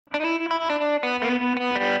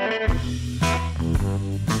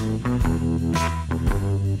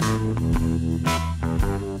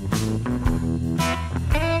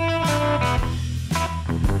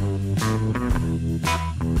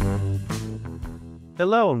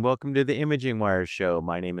Hello and welcome to the Imaging Wire show.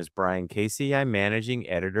 My name is Brian Casey. I'm managing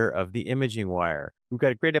editor of the Imaging Wire. We've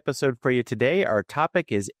got a great episode for you today. Our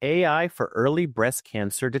topic is AI for early breast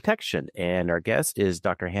cancer detection. And our guest is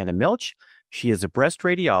Dr. Hannah Milch. She is a breast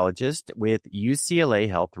radiologist with UCLA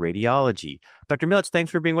Health Radiology. Dr. Milch, thanks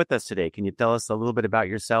for being with us today. Can you tell us a little bit about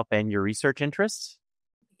yourself and your research interests?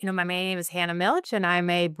 My name is Hannah Milch, and I'm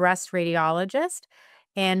a breast radiologist.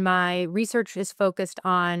 And my research is focused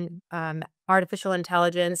on artificial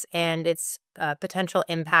intelligence and its potential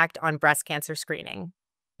impact on breast cancer screening.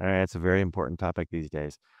 All right, it's a very important topic these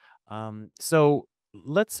days. So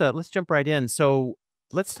let's jump right in. So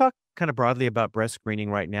let's talk kind of broadly about breast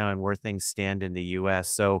screening right now and where things stand in the U.S.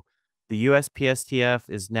 So the USPSTF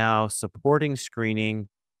is now supporting screening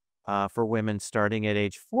for women starting at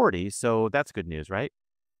age 40. So that's good news, right?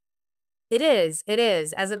 It is. It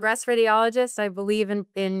is. As a breast radiologist, I believe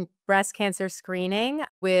in breast cancer screening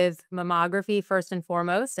with mammography first and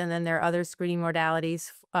foremost, and then there are other screening modalities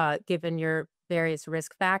given your various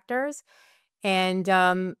risk factors. And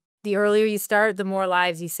the earlier you start, the more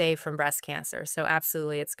lives you save from breast cancer. So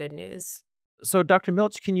absolutely, it's good news. So, Dr.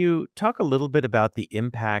 Milch, can you talk a little bit about the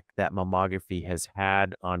impact that mammography has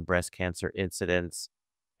had on breast cancer incidence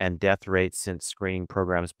and death rates since screening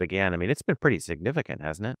programs began? I mean, it's been pretty significant,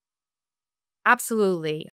 hasn't it?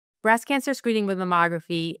 Absolutely. Breast cancer screening with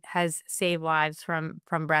mammography has saved lives from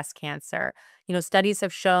breast cancer. Studies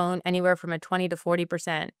have shown anywhere from a 20 to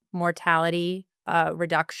 40% mortality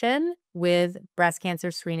reduction with breast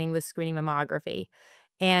cancer screening with screening mammography.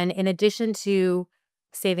 And in addition to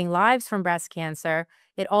saving lives from breast cancer,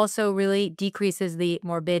 it also really decreases the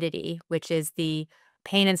morbidity, which is the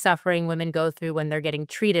pain and suffering women go through when they're getting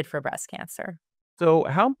treated for breast cancer. So,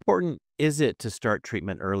 how important is it to start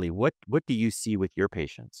treatment early? What do you see with your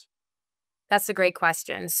patients? That's a great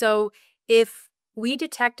question. So, if we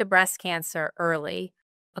detect a breast cancer early,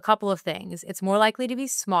 a couple of things. It's more likely to be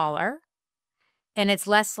smaller and it's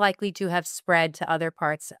less likely to have spread to other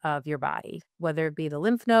parts of your body, whether it be the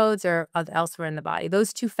lymph nodes or elsewhere in the body.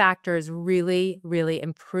 Those two factors really, really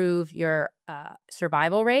improve your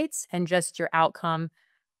survival rates and just your outcome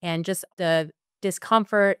and just the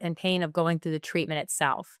discomfort and pain of going through the treatment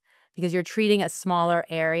itself because you're treating a smaller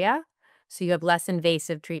area. So you have less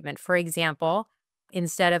invasive treatment. For example,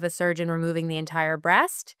 instead of a surgeon removing the entire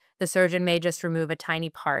breast, the surgeon may just remove a tiny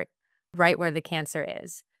part right where the cancer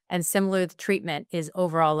is. And similar treatment is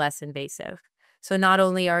overall less invasive. So not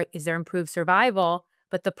only is there improved survival,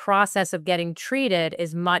 but the process of getting treated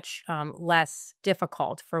is much less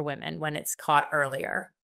difficult for women when it's caught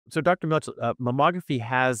earlier. So, Dr. Milch, mammography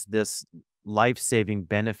has this life-saving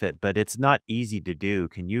benefit, but it's not easy to do.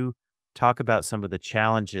 Can you talk about some of the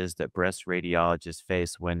challenges that breast radiologists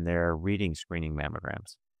face when they're reading screening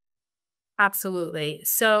mammograms? Absolutely.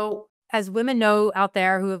 So, as women know out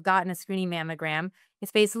there who have gotten a screening mammogram,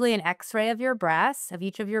 it's basically an x-ray of your breasts, of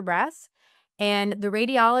each of your breasts. And the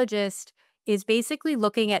radiologist is basically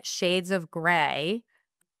looking at shades of gray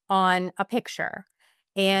on a picture.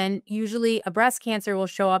 And usually a breast cancer will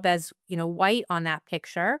show up as, white on that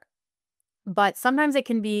picture. But sometimes it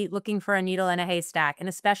can be looking for a needle in a haystack. And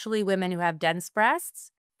especially women who have dense breasts,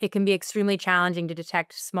 it can be extremely challenging to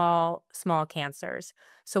detect small cancers.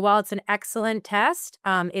 So while it's an excellent test,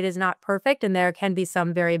 it is not perfect, and there can be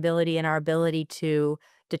some variability in our ability to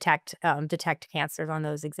detect cancers on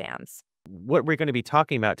those exams. What we're going to be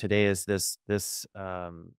talking about today is this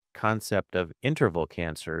concept of interval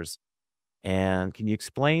cancers. And can you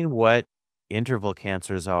explain what interval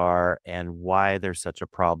cancers are and why they're such a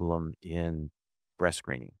problem in breast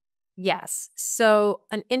screening? Yes. So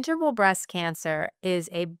an interval breast cancer is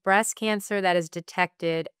a breast cancer that is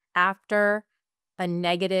detected after a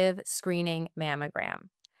negative screening mammogram.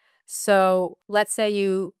 So let's say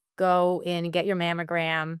you go in and get your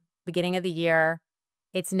mammogram beginning of the year,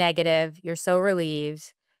 it's negative, you're so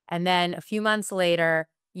relieved, and then a few months later,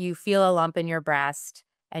 you feel a lump in your breast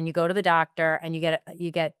and you go to the doctor and you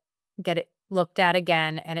get it looked at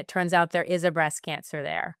again and it turns out there is a breast cancer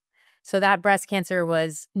there. So that breast cancer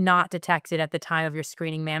was not detected at the time of your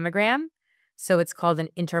screening mammogram. So it's called an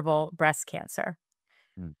interval breast cancer.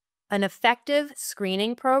 Mm. An effective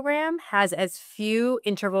screening program has as few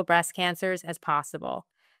interval breast cancers as possible.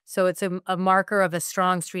 So it's a marker of a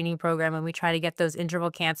strong screening program, and we try to get those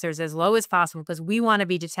interval cancers as low as possible because we want to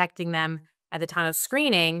be detecting them at the time of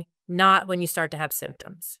screening, not when you start to have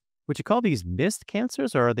symptoms. Would you call these missed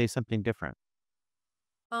cancers or are they something different?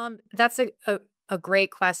 That's a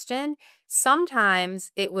great question.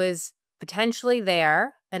 Sometimes it was potentially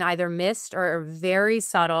there and either missed or very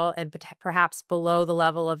subtle and perhaps below the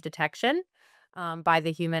level of detection by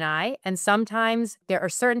the human eye. And sometimes there are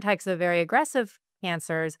certain types of very aggressive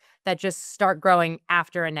cancers that just start growing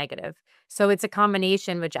after a negative. So it's a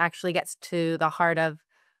combination which actually gets to the heart of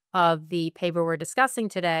the paper we're discussing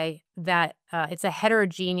today, that it's a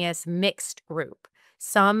heterogeneous mixed group.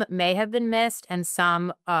 Some may have been missed and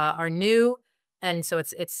some are new, and so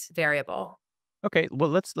it's variable. Okay, well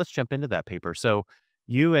let's jump into that paper. So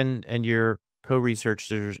you and your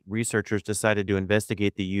co-researchers decided to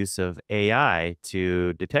investigate the use of AI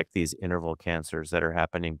to detect these interval cancers that are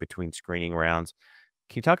happening between screening rounds.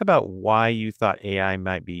 Can you talk about why you thought AI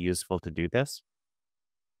might be useful to do this?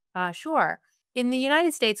 Sure. In the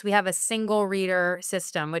United States, we have a single reader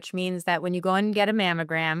system, which means that when you go in and get a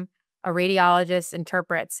mammogram, a radiologist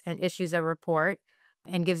interprets and issues a report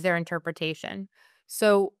and gives their interpretation.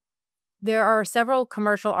 So there are several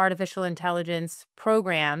commercial artificial intelligence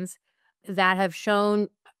programs that have shown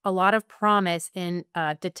a lot of promise in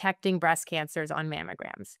detecting breast cancers on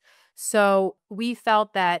mammograms. So we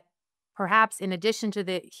felt that perhaps in addition to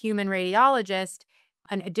the human radiologist,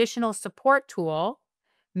 an additional support tool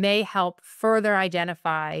may help further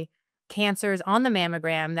identify cancers on the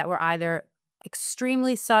mammogram that were either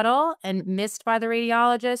extremely subtle and missed by the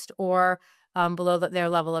radiologist or below their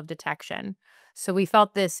level of detection. So we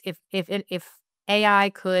felt this if AI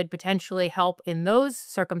could potentially help in those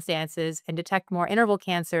circumstances and detect more interval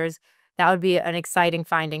cancers, that would be an exciting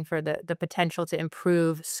finding for the potential to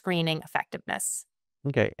improve screening effectiveness.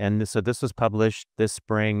 Okay, and so this was published this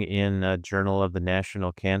spring in a Journal of the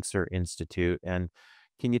National Cancer Institute. And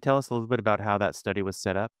can you tell us a little bit about how that study was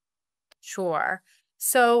set up? Sure.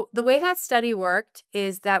 So the way that study worked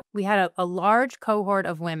is that we had a large cohort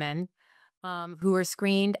of women who were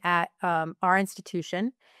screened at our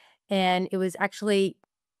institution, and it was actually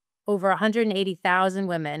over 180,000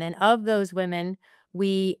 women. And of those women,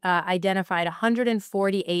 we identified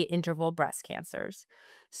 148 interval breast cancers.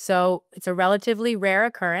 So it's a relatively rare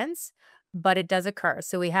occurrence, but it does occur.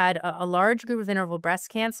 So we had a large group of interval breast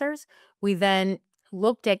cancers. We then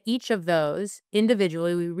looked at each of those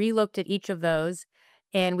individually. We relooked at each of those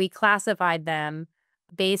and we classified them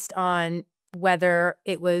based on whether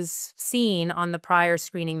it was seen on the prior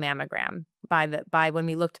screening mammogram by when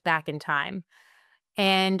we looked back in time.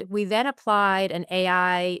 And we then applied an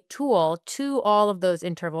AI tool to all of those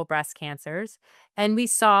interval breast cancers, and we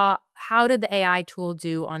saw how did the AI tool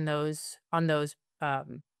do on those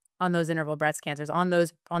interval breast cancers on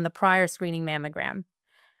the prior screening mammogram.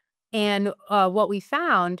 And what we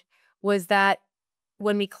found was that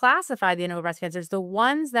when we classified the interval breast cancers, the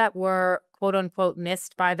ones that were quote unquote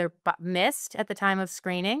missed at the time of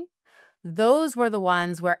screening, those were the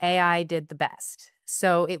ones where AI did the best.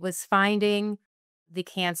 So it was finding the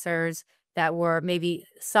cancers that were maybe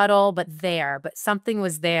subtle, but something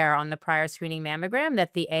was there on the prior screening mammogram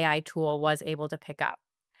that the AI tool was able to pick up.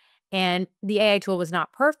 And the AI tool was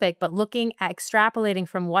not perfect, but looking at extrapolating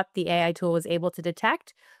from what the AI tool was able to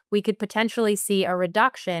detect, we could potentially see a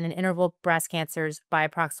reduction in interval breast cancers by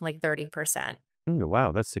approximately 30%.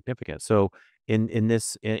 Wow, that's significant. So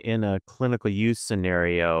in a clinical use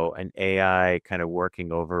scenario, an AI kind of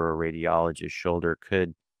working over a radiologist's shoulder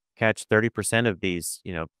could catch 30% of these,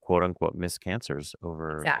 quote unquote, missed cancers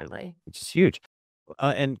Exactly. which is huge.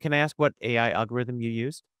 And can I ask what AI algorithm you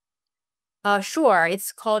used? Sure.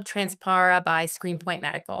 It's called Transpara by ScreenPoint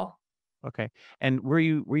Medical. Okay. And were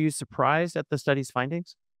you surprised at the study's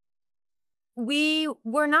findings? We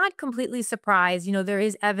were not completely surprised. There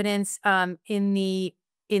is evidence in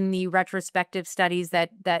the retrospective studies that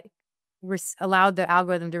allowed the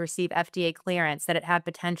algorithm to receive FDA clearance that it had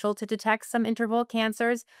potential to detect some interval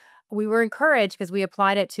cancers. We were encouraged because we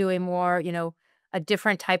applied it to a more, a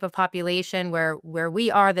different type of population where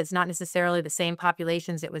we are that's not necessarily the same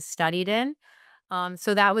populations it was studied in.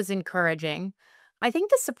 So that was encouraging. I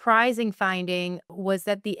think the surprising finding was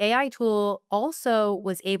that the AI tool also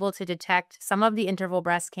was able to detect some of the interval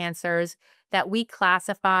breast cancers that we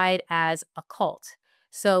classified as occult.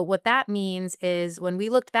 So, what that means is when we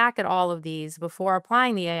looked back at all of these before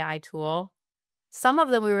applying the AI tool, some of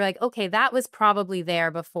them we were like, okay, that was probably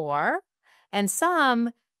there before. And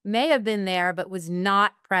some may have been there, but was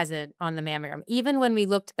not present on the mammogram. Even when we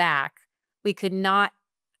looked back, we could not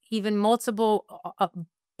even multiple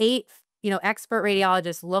 8, expert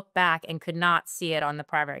radiologists looked back and could not see it on the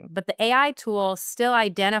primary. But the AI tool still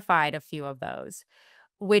identified a few of those,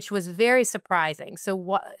 which was very surprising.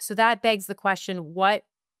 So that begs the question, what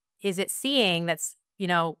is it seeing that's,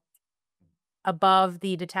 above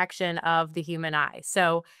the detection of the human eye?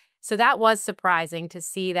 So that was surprising to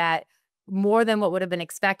see that more than what would have been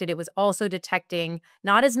expected. It was also detecting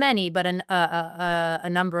not as many, but a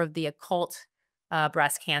number of the occult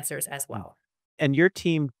breast cancers as Mm. well. And your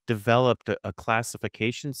team developed a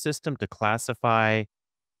classification system to classify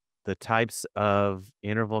the types of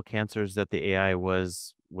interval cancers that the AI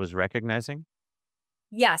was recognizing?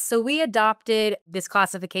 Yeah, so we adopted this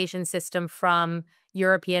classification system from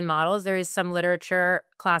European models. There is some literature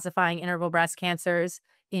classifying interval breast cancers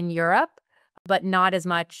in Europe, but not as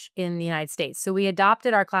much in the United States. So we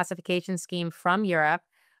adopted our classification scheme from Europe.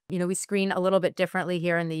 We screen a little bit differently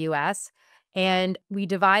here in the US, and we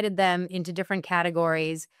divided them into different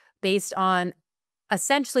categories based on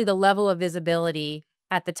essentially the level of visibility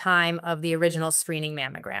at the time of the original screening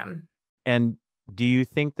mammogram. And do you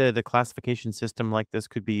think that a classification system like this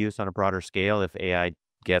could be used on a broader scale if AI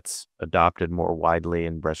gets adopted more widely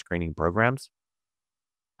in breast screening programs?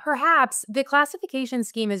 Perhaps the classification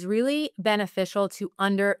scheme is really beneficial to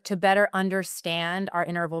better understand our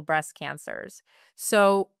interval breast cancers.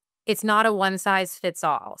 So it's not a one size fits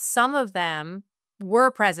all. Some of them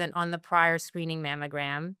were present on the prior screening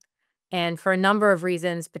mammogram and for a number of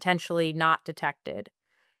reasons potentially not detected.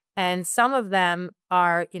 And some of them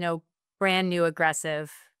are, brand new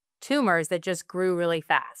aggressive tumors that just grew really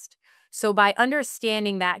fast. So by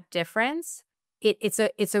understanding that difference,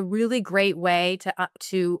 it's a really great way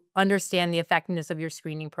to understand the effectiveness of your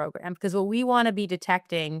screening program, because what we want to be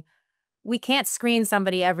detecting, we can't screen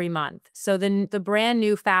somebody every month. So then the brand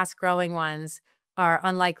new fast growing ones are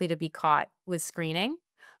unlikely to be caught with screening.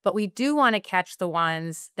 But we do want to catch the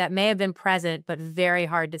ones that may have been present but very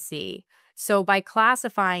hard to see. So by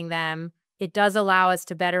classifying them, it does allow us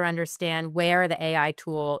to better understand where the AI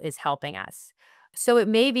tool is helping us. So it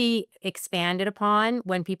may be expanded upon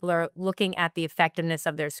when people are looking at the effectiveness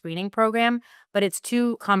of their screening program, but it's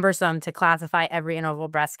too cumbersome to classify every interval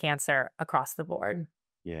breast cancer across the board.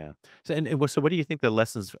 Yeah. So what do you think the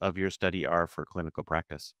lessons of your study are for clinical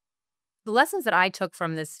practice? The lessons that I took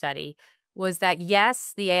from this study was that,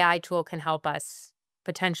 yes, the AI tool can help us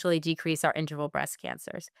potentially decrease our interval breast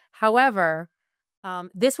cancers. However,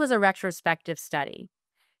 this was a retrospective study.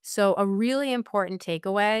 So, a really important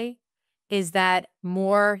takeaway is that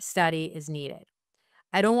more study is needed.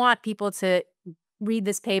 I don't want people to read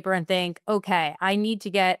this paper and think, okay, I need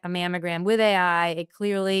to get a mammogram with AI. It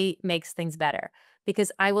clearly makes things better.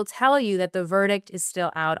 Because I will tell you that the verdict is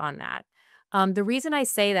still out on that. The reason I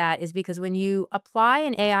say that is because when you apply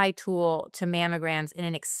an AI tool to mammograms in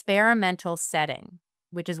an experimental setting,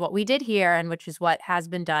 which is what we did here and which is what has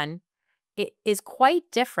been done, it is quite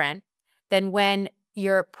different than when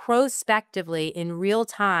you're prospectively in real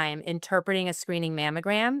time interpreting a screening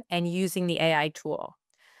mammogram and using the AI tool.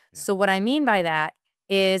 Yeah. So, what I mean by that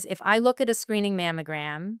is if I look at a screening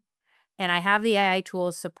mammogram and I have the AI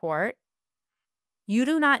tool support, you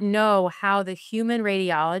do not know how the human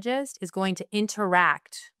radiologist is going to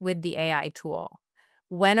interact with the AI tool.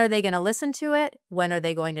 When are they going to listen to it? When are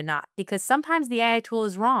they going to not? Because sometimes the AI tool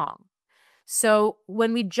is wrong. So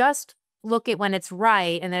when we just look at when it's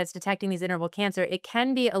right and that it's detecting these interval cancer, it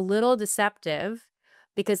can be a little deceptive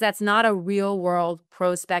because that's not a real world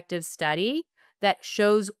prospective study that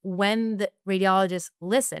shows when the radiologists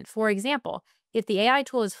listen. For example, if the AI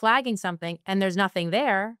tool is flagging something and there's nothing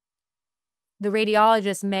there, the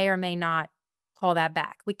radiologist may or may not call that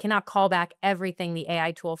back. We cannot call back everything the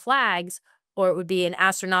AI tool flags, or it would be an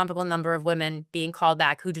astronomical number of women being called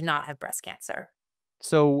back who do not have breast cancer.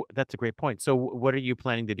 So that's a great point. So what are you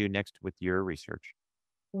planning to do next with your research?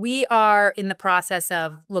 We are in the process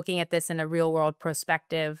of looking at this in a real world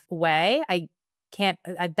prospective way. I can't,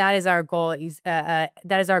 that is our goal. That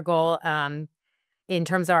is our goal in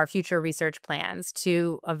terms of our future research plans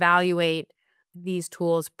to evaluate these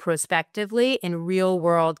tools prospectively in real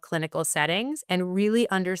world clinical settings and really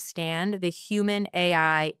understand the human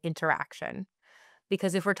AI interaction.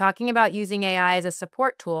 Because if we're talking about using AI as a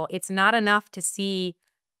support tool, it's not enough to see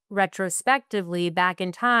retrospectively back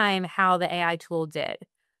in time how the AI tool did.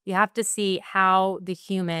 You have to see how the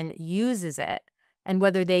human uses it and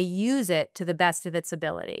whether they use it to the best of its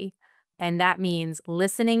ability. And that means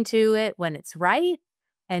listening to it when it's right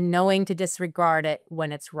and knowing to disregard it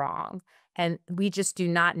when it's wrong. And we just do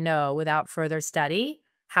not know without further study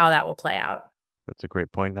how that will play out. That's a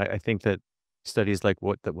great point. I think that studies like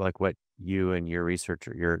what you and your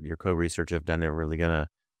researcher, your co-research have done are really gonna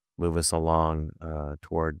move us along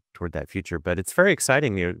toward that future. But it's very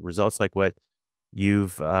exciting. The results like what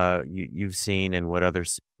you've seen and what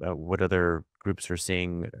other groups are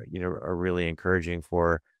seeing, are really encouraging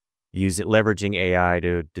for leveraging AI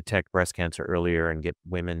to detect breast cancer earlier and get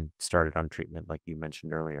women started on treatment, like you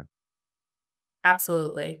mentioned earlier.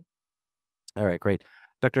 Absolutely. All right, great.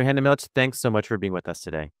 Dr. Hannah Milch, thanks so much for being with us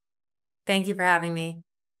today. Thank you for having me.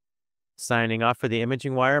 Signing off for the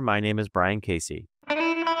Imaging Wire, my name is Brian Casey.